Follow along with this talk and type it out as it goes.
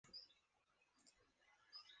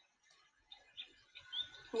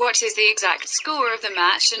What is the exact score of the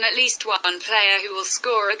match and at least one player who will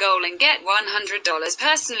score a goal and get $100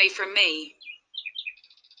 personally from me?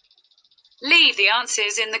 Leave the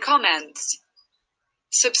answers in the comments.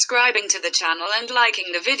 Subscribing to the channel and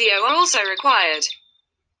liking the video are also required.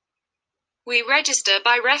 We register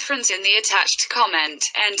by reference in the attached comment.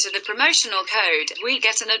 Enter the promotional code. We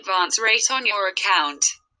get an advance rate on your account.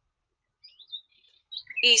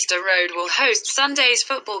 Easter Road will host Sunday's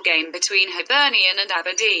football game between Hibernian and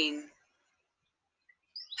Aberdeen.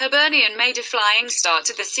 Hibernian made a flying start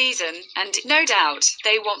to the season, and, no doubt,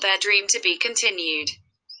 they want their dream to be continued.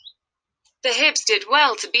 The Hibs did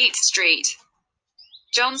well to beat St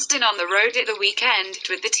Johnstone on the road at the weekend,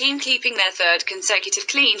 with the team keeping their third consecutive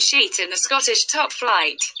clean sheet in the Scottish top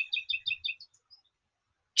flight.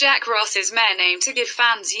 Jack Ross's men aim to give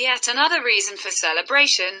fans yet another reason for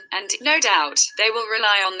celebration, and, no doubt, they will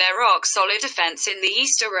rely on their rock-solid defence in the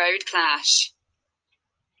Easter Road clash.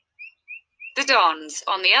 The Dons,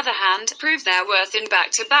 on the other hand, proved their worth in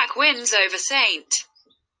back-to-back wins over St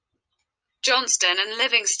Johnstone and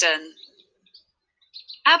Livingston.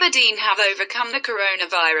 Aberdeen have overcome the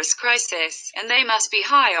coronavirus crisis, and they must be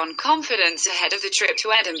high on confidence ahead of the trip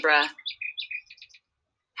to Edinburgh.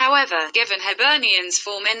 However, given Hibernian's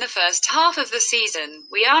form in the first half of the season,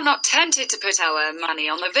 we are not tempted to put our money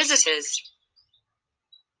on the visitors.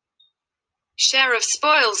 Share of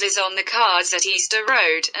spoils is on the cards at Easter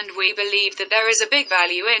Road, and we believe that there is a big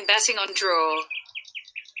value in betting on draw.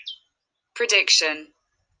 Prediction: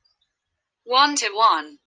 1-1.